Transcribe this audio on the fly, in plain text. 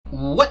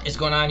What is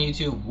going on,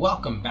 YouTube?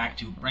 Welcome back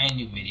to a brand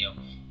new video.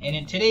 And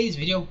in today's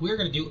video, we're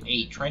going to do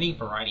a training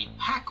variety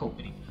pack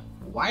opening.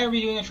 Why are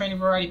we doing a training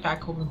variety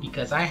pack opening?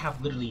 Because I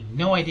have literally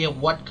no idea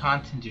what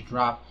content to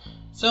drop.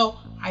 So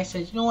I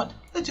said, you know what?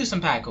 Let's do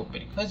some pack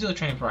opening. Let's do a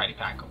training variety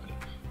pack opening.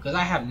 Because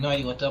I have no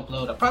idea what to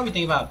upload. I'll probably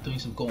think about doing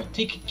some golden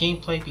ticket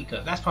gameplay,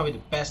 because that's probably the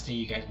best thing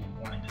you guys will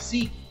be wanting to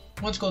see.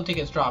 Once golden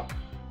tickets drop,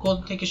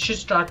 golden tickets should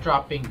start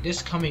dropping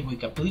this coming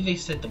week. I believe they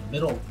said the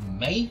middle of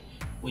May,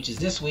 which is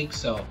this week.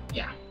 So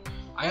yeah.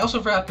 I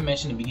also forgot to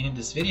mention in the beginning of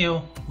this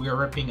video, we are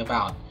ripping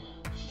about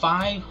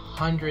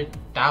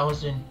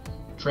 500,000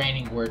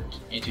 training worth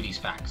into these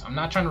packs. I'm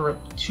not trying to rip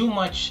too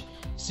much,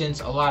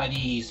 since a lot of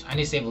these, I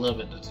need to save a little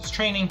bit of this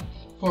training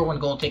for when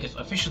golden tickets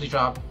officially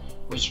drop,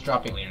 which is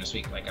dropping later this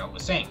week, like I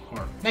was saying,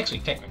 or next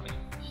week technically.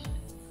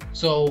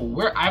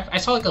 So I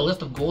saw like a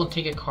list of golden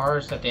ticket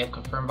cards that they have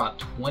confirmed, about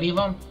 20 of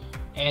them,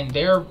 and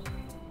they're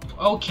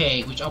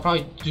okay, which I'll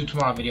probably do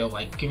tomorrow video,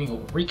 like giving a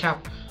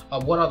recap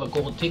of what all the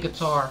golden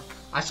tickets are.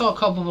 I saw a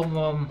couple of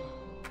them,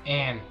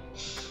 and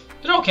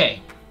they're okay.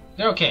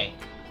 They're okay.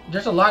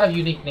 There's a lot of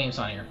unique names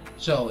on here,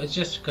 so it's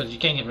just because you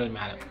can't get really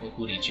mad at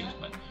who they choose.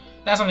 But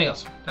that's something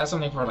else. That's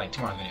something for like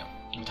tomorrow's video.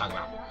 We'll talk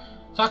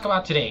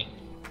about today.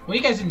 What are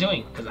you guys been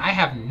doing? Because I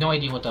have no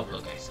idea what to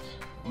upload, guys.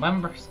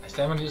 Remember, I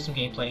said I'm gonna do some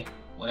gameplay,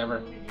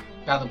 whatever.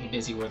 Gotta be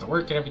busy with the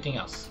work and everything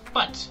else.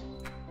 But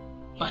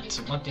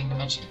one thing to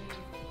mention: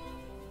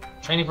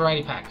 training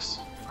variety packs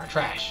are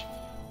trash.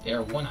 They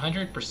are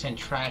 100%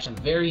 trash and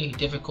very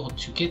difficult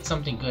to get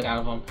something good out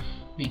of them,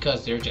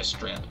 because they're just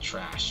straight up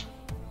trash.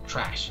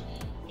 Trash.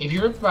 If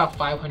you rip about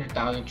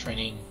 500,000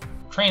 training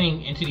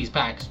into these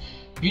packs,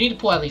 you need to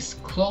pull at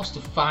least close to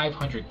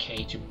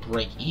 500k to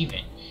break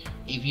even.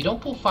 If you don't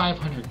pull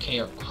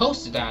 500k or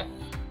close to that,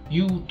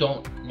 you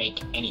don't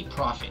make any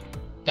profit.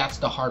 That's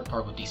the hard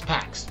part with these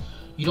packs.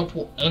 You don't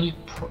pull any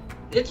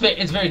it's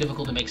very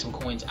difficult to make some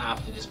coins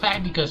after this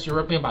pack, because you're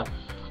ripping about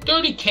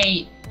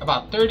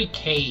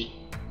 30k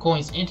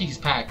coins into these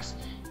packs,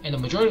 and the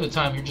majority of the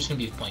time you're just going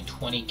to be playing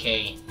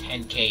 20k,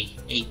 10k,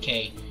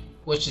 8k,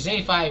 which is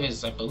 85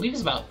 is, I believe,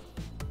 is about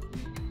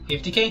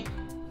 50k. I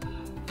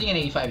think an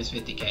 85 is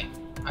 50k.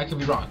 I could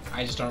be wrong.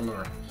 I just don't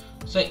remember.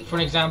 So for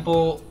an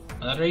example,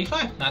 another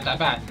 85, not that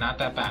bad, not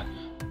that bad.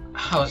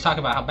 I was talking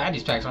about how bad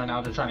these packs are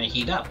now. They're trying to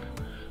heat up,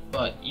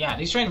 but yeah,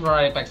 these training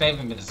variety packs, they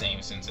haven't been the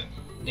same since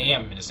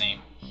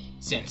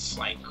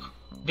like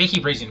they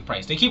keep raising the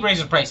price. They keep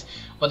raising the price,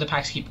 but the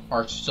packs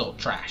are still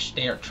trash.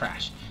 They are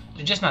trash.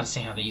 They're just not the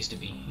same how they used to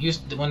be.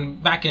 When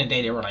back in the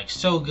day, they were like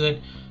so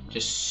good,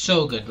 just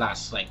so good.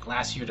 Last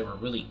year, they were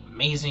really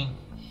amazing.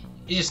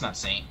 It's just not the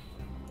same.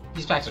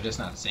 These packs are just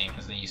not the same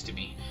as they used to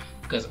be,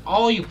 because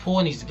all you pull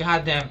in these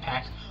goddamn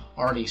packs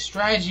are these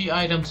strategy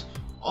items.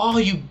 All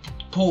you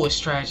pull is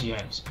strategy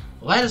items.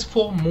 Let us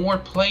pull more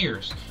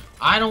players.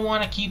 I don't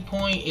want to keep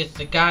pulling. It's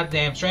the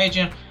goddamn strategy,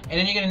 and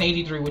then you get an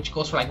 83, which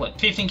goes for like what,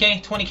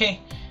 15k, 20k.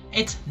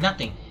 It's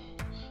nothing.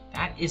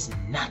 That is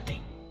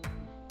nothing.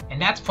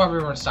 And that's probably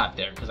where we're gonna stop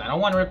there, because I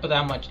don't want to rip it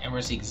that much, and we're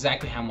gonna see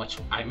exactly how much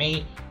I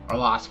made or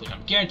lost, which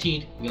I'm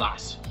guaranteed we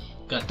lost,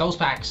 because those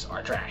packs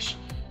are trash.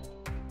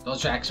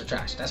 Those packs are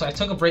trash. That's why I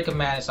took a break of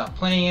Madden, stopped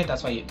playing it.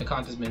 That's why the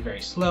content's been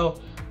very slow.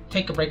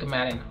 Take a break of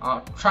Madden.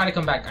 I'll try to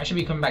come back. I should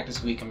be coming back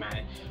this week in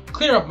Madden.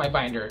 Clear up my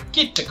binder,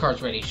 get the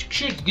cards ready.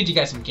 Should get you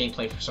guys some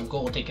gameplay for some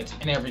gold tickets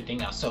and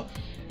everything else. So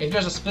if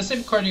there's a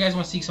specific card you guys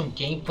want to see some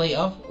gameplay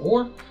of,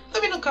 or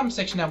let me know in the comment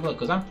section down below,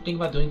 because I'm thinking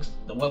about doing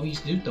what we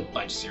used to do, the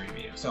budget series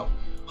video. So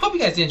hope you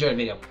guys did enjoy the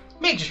video.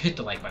 Make sure to hit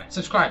the like button,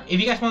 subscribe.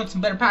 If you guys want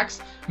some better packs,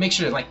 make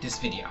sure to like this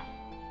video,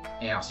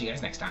 and I'll see you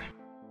guys next time.